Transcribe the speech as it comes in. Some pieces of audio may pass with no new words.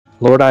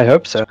Lord, I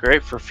hope so.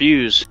 Great for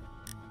Fuse.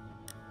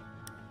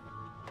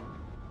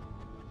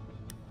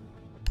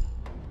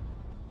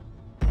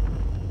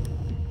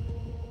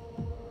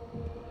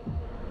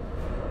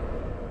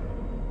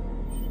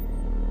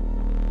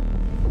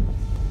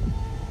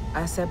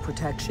 Asset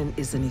protection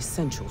is an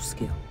essential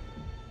skill.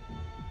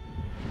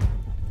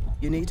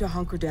 You need to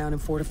hunker down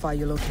and fortify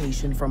your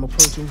location from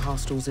approaching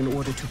hostiles in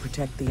order to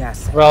protect the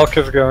asset. Valk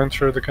is going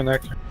through the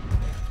connector.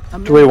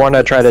 Do we want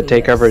to try to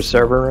take over his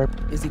server room?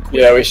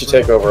 Yeah, we should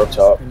take over up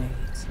top.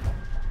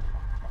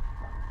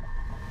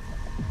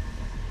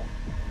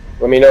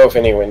 Let me know if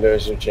any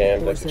windows are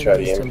jammed. I can try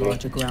to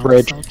EMP.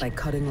 Bridge. By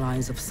cutting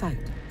lines of sight,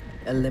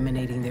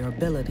 eliminating their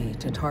ability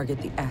to target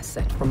the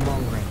asset from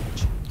long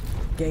range.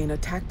 Gain a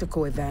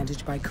tactical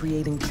advantage by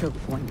creating choke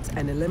points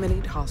and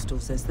eliminate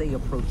hostiles as they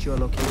approach your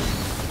location.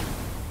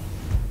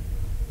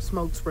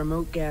 Smoke's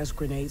remote gas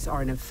grenades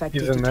are an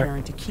effective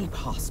deterrent to keep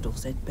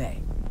hostiles at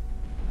bay.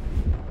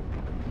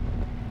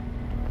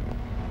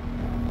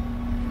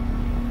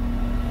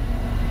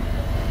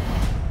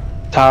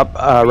 Top,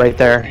 right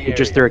there. He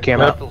just threw a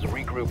cam out.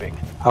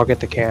 I'll get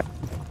the cam.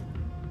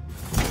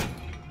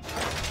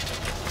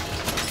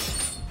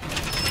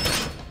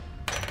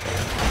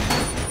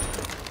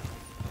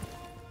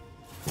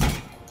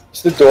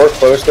 Is the door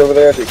closed over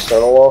there at the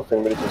external wall? If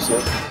anybody can see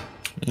it?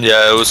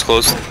 Yeah, it was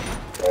closed.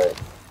 Alright.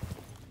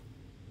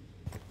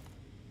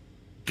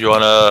 You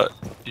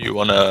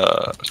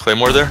wanna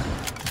Claymore there?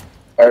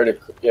 I already,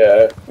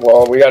 yeah,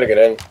 well, we gotta get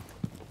in.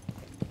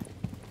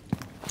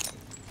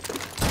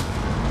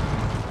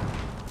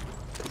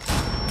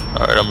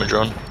 Alright, I'm a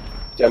drone.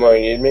 Demo,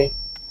 you need me?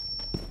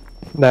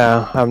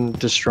 No, I'm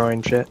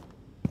destroying shit.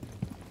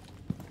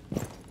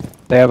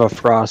 They have a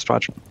frost,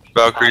 watch.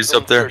 Valkyrie's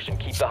up there.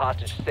 Keep the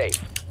hostage safe.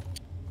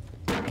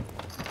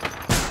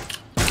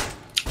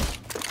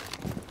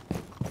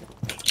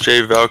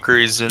 Jay,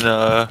 Valkyrie's in this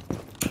I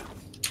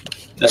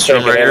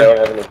room right I here. don't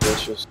have any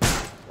breaches.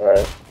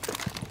 Alright.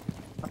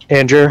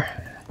 Andrew.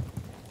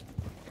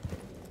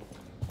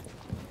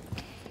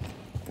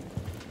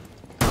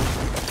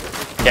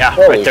 Yeah,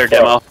 Holy right there, fuck.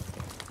 Demo.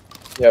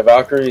 Yeah,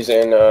 Valkyrie's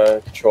in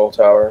control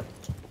tower.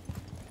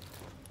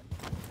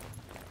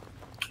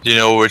 Do you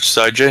know which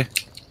side, Jay?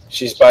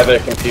 She's by the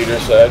computer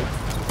side.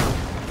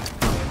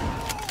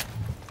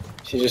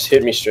 She just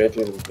hit me straight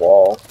through the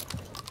wall.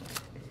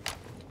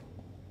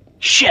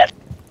 Shit!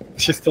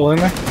 She's still in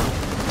there?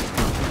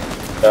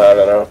 No,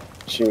 no, no.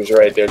 She was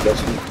right there,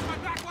 Justin.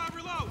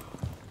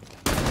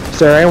 Is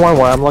there anyone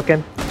where I'm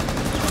looking?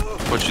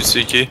 What you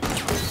see, Key?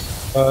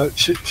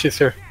 She's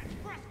here.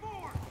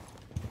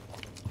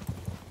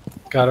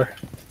 Got her.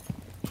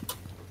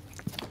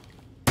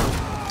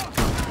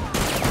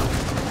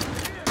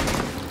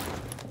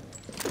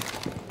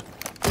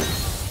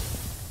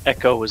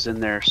 Echo was in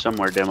there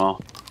somewhere, Demo.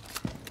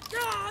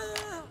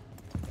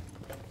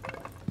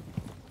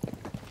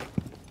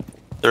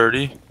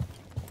 $30.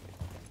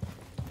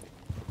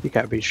 You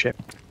gotta be shit.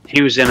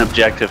 He was in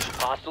objective.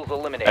 Hostiles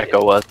eliminated.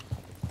 Echo was.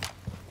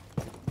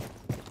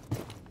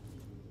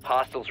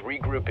 Hostiles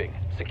regrouping.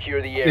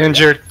 Secure the area.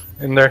 Injured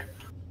in there.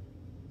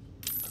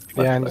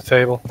 Behind the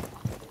table.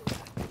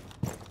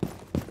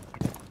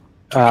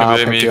 I'll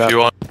Convey me pick you if up. you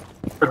want.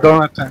 For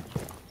donut time.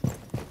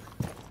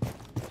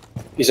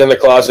 He's in the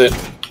closet.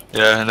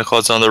 Yeah, and the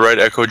cloud's on the right.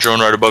 Echo drone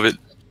right above it.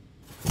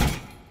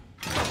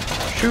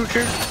 Shoot,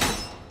 shoot.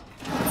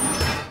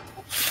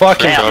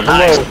 Fucking Damn,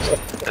 nice.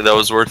 Yeah, that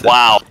was worth it.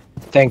 Wow.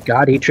 Thank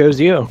God he chose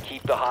you.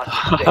 Keep the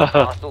hostage safe.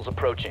 Hostiles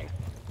approaching.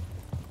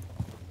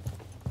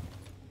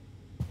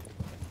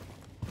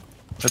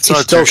 That's He's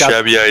not still too got-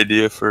 shabby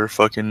idea for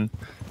fucking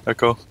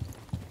Echo.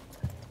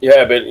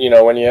 Yeah, but you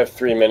know, when you have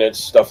 3 minutes,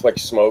 stuff like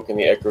smoke and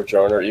the Echo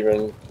drone are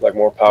even like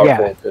more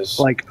powerful because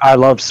Like, I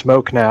love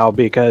smoke now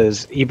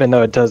because even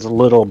though it does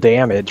little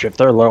damage, if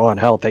they're low on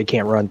health, they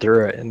can't run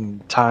through it,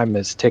 and time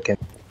is ticking.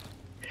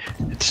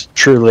 It's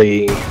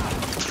truly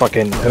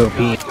fucking OP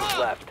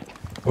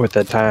Left. with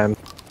the time.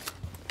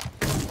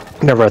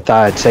 Never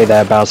thought I'd say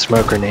that about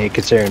smoke grenade,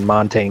 considering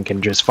Montaigne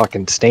can just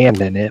fucking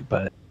stand in it,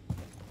 but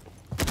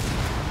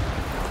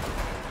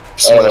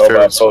It's I my don't know favorite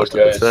about spot both to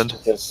guys defend.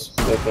 because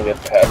they can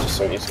get the hatches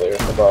so easily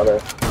with the Bonner.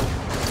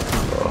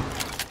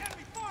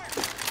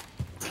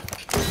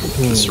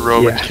 Just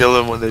roam and kill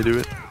him when they do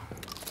it.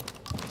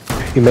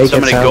 you make it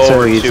Somebody sound go so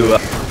over easy. to.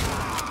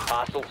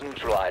 Hostiles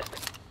neutralized.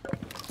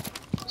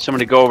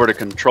 Somebody go over to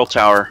control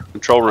tower,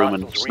 control room,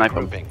 and Hostiles snipe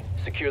him. regrouping.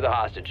 Secure the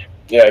hostage.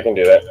 Yeah, I can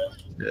do that.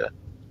 Yeah.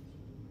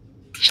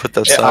 Put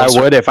that Yeah, I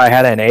silencer. would if I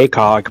had an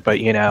ACOG, but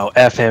you know,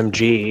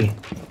 FMG.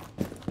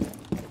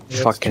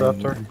 Yeah, Fucking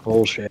it's trapped her.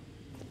 bullshit.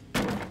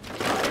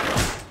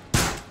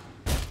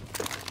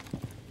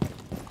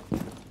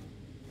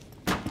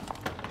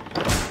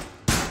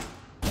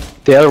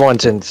 The other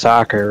one's in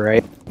soccer,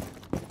 right?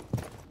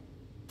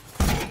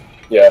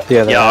 Yeah. The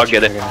other Yeah, I'll one's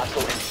get it. in-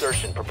 Hostile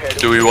insertion. Prepare to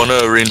Do we want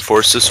to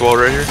reinforce this wall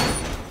right here?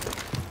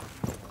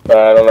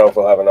 I don't know if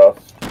we'll have enough.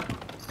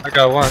 I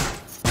got one.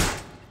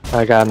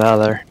 I got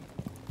another.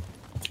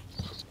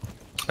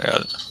 I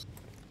got it.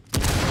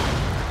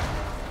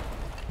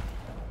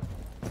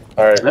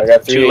 Alright, I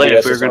got 3 Too late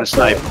if we were ADSs going on to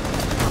snipe.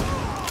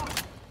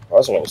 I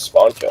wasn't going to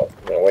spawn kill.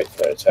 I'm going to wait for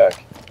that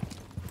attack.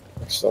 I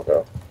can still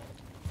go.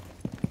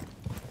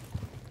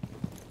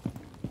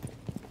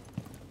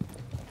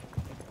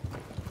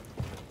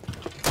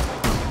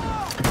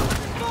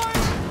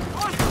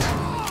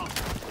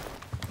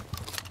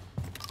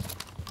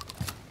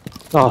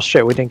 Oh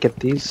shit, we didn't get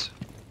these.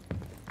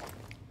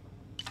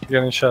 You're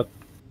getting shot.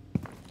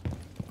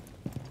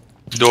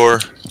 Door.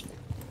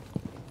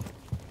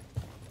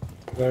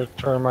 They're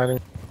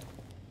termiting.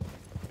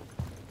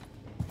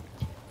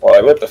 Well, I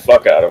lit the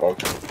fuck out of them.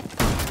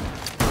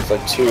 There's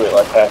like 2 at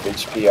like half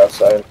HP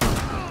outside.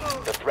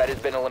 The threat has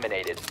been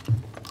eliminated.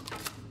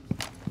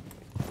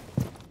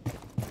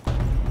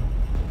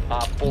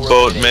 Op 4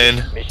 Boat, eliminated.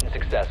 man. Mission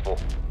successful.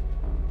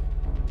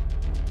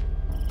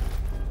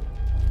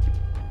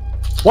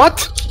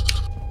 What?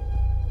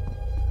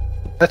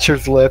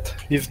 Thatcher's lit.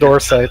 He's door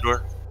side.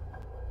 Door.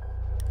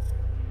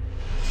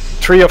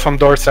 3 of them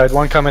door side.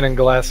 1 coming in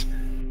glass.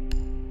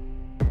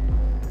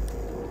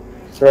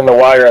 They're in the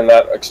wire in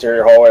that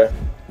exterior hallway.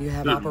 You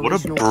have Dude, what a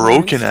operational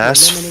broken clearance to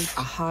ass eliminate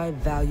a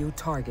high-value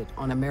target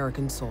on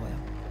American soil.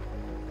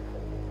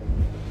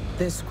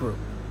 This group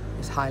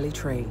is highly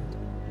trained,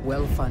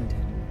 well-funded,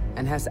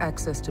 and has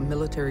access to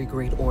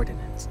military-grade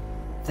ordnance.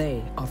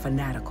 They are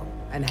fanatical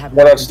and have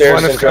One no upstairs,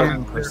 concern Syndrome. for their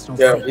own personal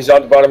Yeah, safety. he's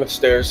on the bottom of the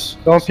stairs.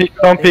 Don't peek.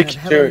 Don't They peek.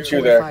 have heavily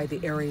Two there. fortified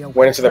the area Went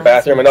with into the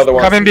bathroom, another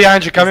one. Coming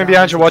behind you. Coming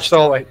behind you. Watch the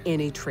hallway.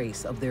 Any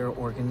trace of their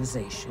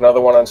organization. Another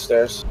one on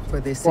stairs.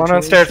 For this One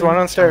on stairs, situation, one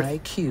on stairs.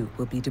 IQ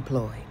will be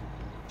deployed.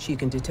 She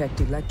can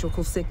detect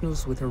electrical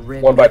signals with her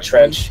red One by Mercury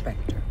trench.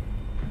 Spectre.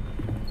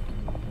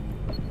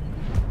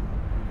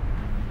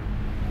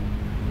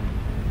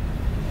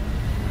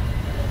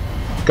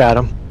 Got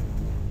him.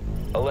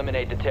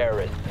 Eliminate the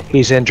terrorists.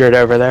 He's injured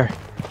over there.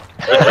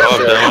 Good job,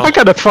 Demo. I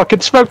got a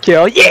fucking smoke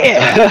kill.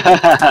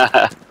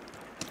 Yeah.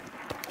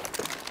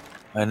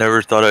 I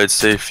never thought I'd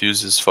say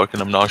Fuse is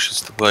fucking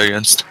obnoxious to play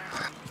against.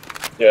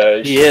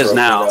 Yeah, He is broken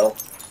now.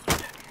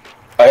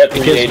 I had 3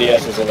 Because-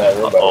 ADSs in that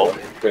room, Uh-oh.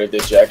 but it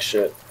did jack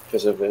shit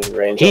because of the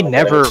range. He on the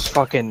never grenades.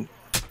 fucking.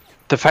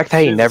 The fact that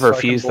he Fuse is never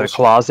fucking fused the bullshit.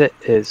 closet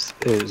is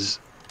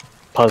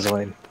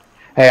puzzling.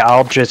 Hey,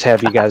 I'll just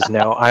have you guys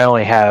know I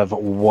only have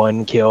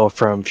 1 kill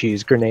from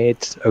fuse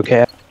grenades.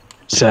 Okay,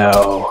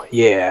 so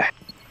yeah.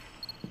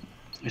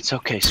 It's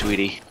okay,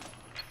 sweetie.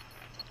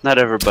 Not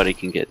everybody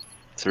can get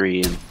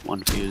 3 in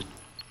 1 fuse.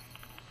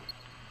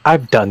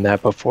 I've done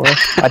that before.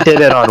 I did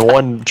it on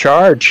 1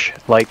 charge,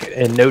 like,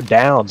 and no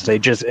downs. They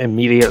just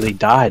immediately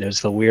died. It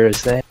was the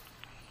weirdest thing.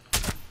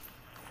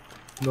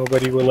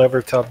 Nobody will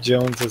ever top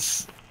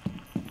Jones's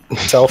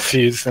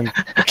self-fuse and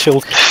kill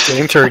the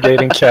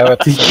interrogating cow at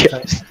the same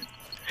time.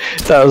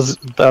 That was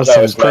That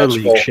some was pro match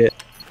league ball. shit.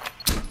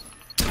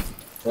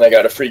 And I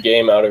got a free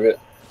game out of it.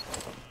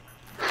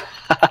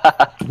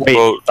 Wait,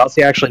 Vote.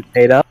 Dossie actually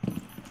paid up?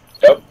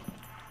 Yep.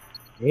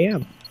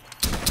 Damn.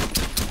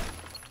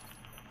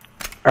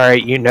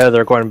 Alright, you know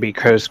they're going to be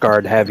Coast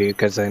Guard heavy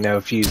because they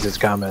know Fuse is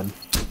coming.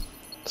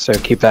 So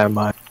keep that in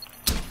mind.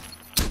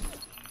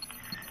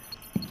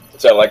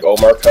 Is that like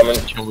Omar coming?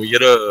 Can we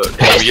get a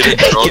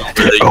drone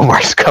where they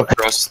Omar's can coming.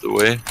 across the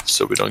way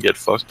so we don't get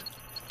fucked?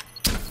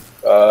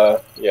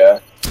 Yeah.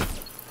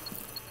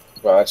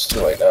 Well, it's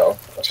too late now.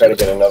 I'll try to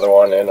get another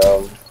one in,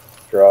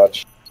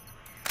 garage.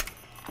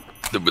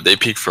 But they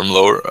peek from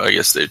lower. I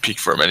guess they peek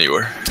from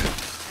anywhere.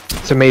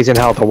 It's amazing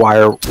how the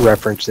wire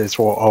references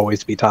will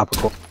always be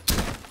topical.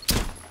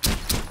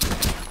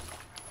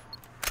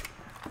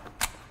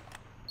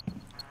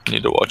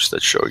 Need to watch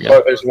that show again.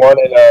 Oh,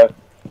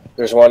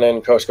 there's one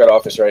in Coast Guard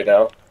office right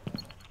now.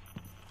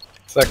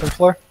 Second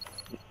floor?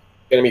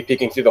 Gonna be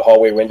peeking through the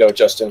hallway window,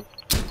 Justin.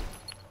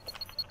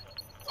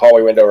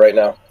 Hallway window right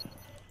now.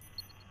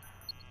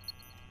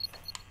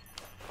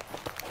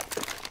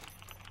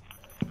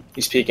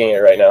 He's peeking it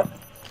right now.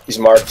 He's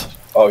marked.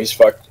 Oh, he's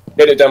fucked.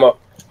 Hit it, Demo.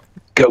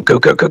 Go, go,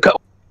 go, go, go.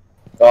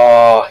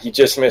 Oh, he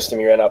just missed him.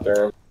 He ran out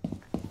there.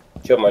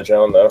 Killed my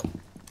drone, though.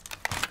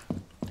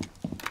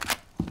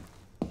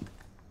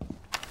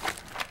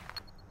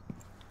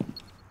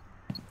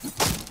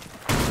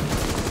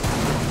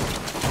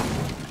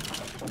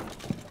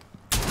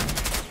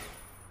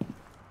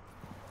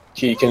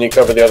 Key, can you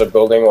cover the other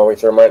building while we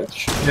throw mine?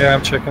 Yeah,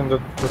 I'm checking the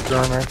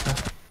drone right now.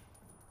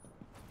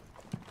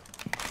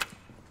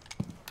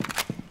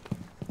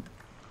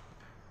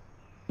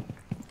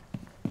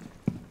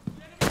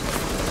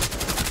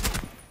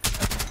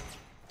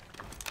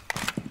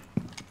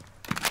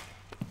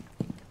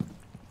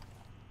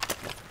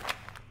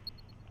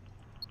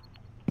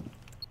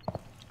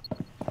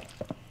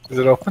 Is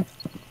it open?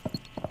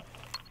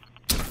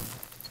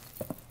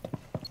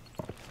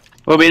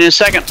 We'll be in a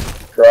second.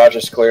 Garage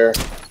is clear.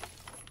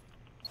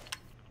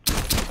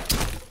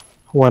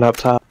 One up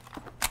top.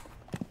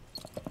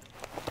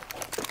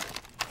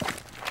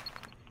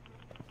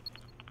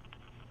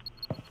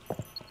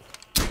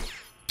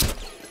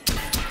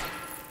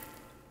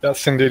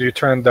 Justin, did you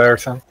turn there,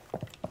 son?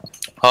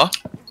 Huh?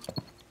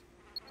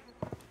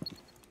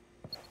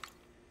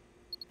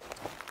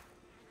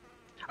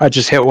 I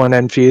just hit one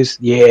end fuse.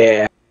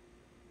 Yeah.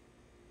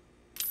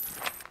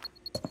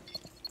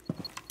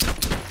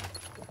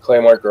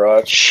 Claymore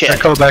garage. Shit.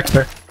 Echo back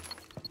there.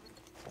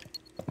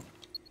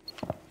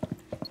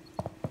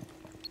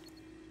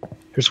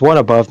 There's one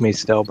above me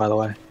still, by the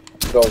way.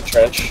 Going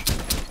trench.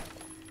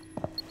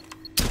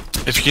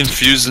 If you can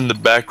fuse in the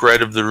back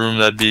right of the room,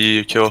 that'd be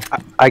a kill.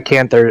 I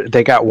can't.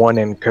 They got one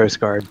in Coast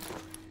Guard.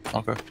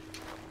 Okay.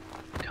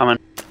 Coming.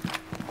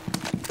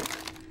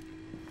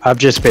 I've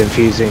just been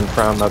fusing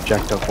from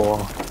objective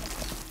wall.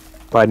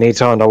 But I need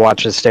someone to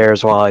watch the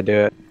stairs while I do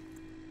it.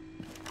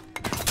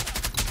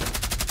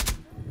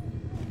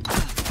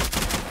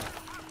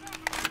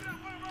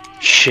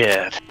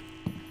 Shit.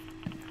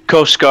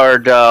 Coast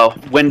Guard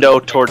window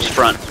towards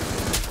front.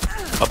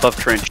 Above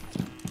trench.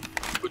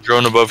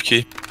 Drone above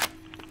key.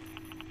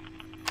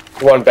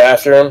 One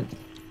bathroom.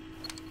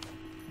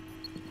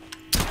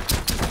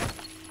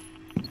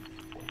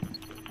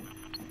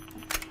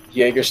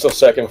 Jaeger still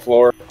second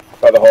floor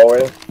by the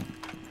hallway.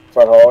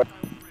 Front hallway.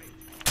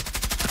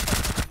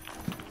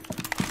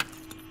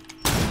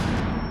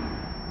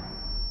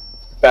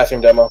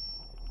 Bathroom demo.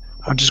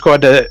 I'm just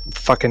going to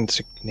fucking.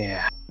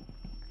 Yeah.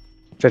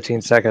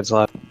 15 seconds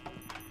left.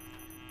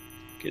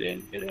 Get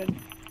in, get in.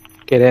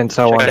 Get in,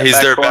 someone. Check He's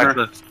back there corner. back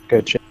left.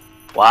 Good shit.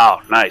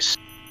 Wow, nice.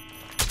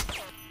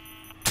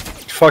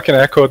 Fucking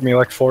echoed me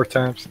like 4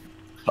 times.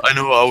 I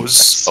know. I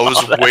was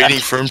that. waiting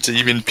for him to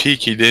even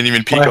peek. He didn't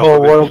even peek. My off whole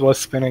of it. world was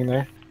spinning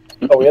there.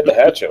 Oh, we had the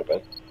hatch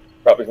open.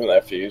 Probably from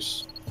that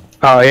fuse.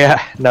 Oh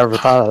yeah, never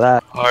thought of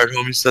that. All right,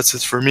 homies. That's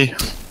it for me.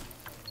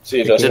 See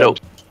you, Justin. Ditto.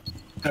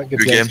 Have a good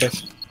Good game, game.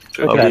 guys.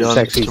 I'll that be on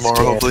sexy tomorrow,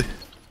 skin. hopefully.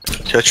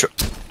 Catch up.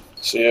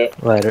 See you.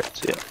 Later.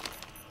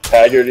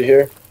 Haggard, you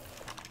here?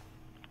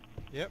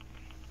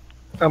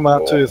 I'm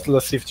out Cool. to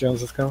let's see if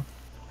Jones is coming.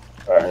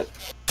 Alright.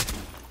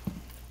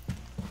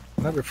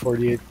 Number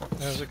 48.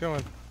 How's it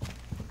going?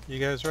 You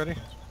guys ready?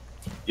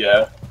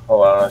 Yeah.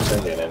 Hold on, I'll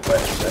send you an invite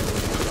in a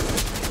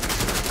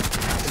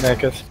second.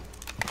 Naked.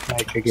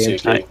 Like a See game. you,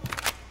 Kate.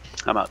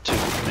 I'm out too.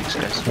 Thanks,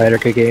 guys. Later,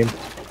 good game.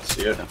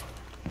 See you.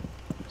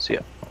 See ya.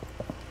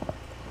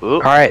 Ooh.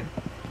 Alright.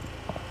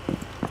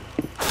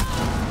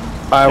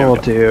 I will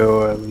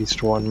do at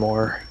least one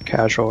more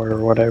casual or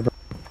whatever.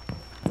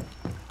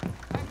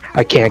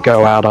 I can't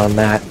go out on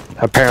that.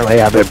 Apparently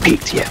I haven't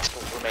peaked yet.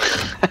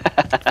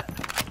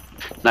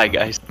 Night,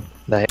 guys.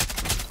 Night.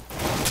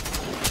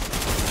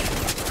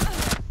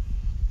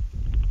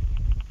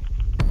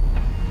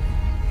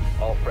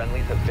 All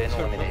friendlies have been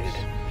eliminated.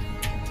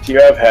 Do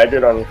you have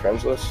Haggard on your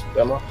friends list,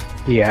 demo?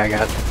 Yeah, I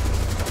got.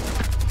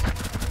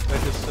 I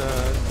just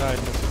died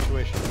in a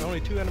situation.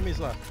 Only 2 enemies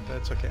left.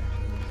 That's okay.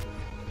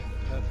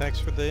 Thanks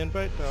for the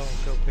invite. I'll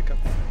go pick up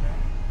right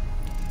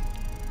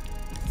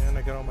now. And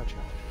I got all my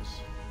challenges.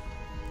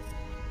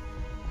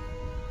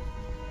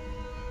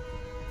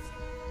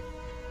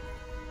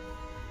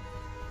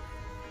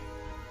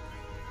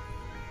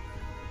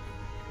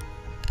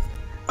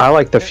 I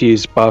like the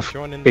fuse buff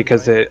Join in the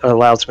because night. it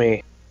allows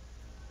me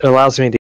to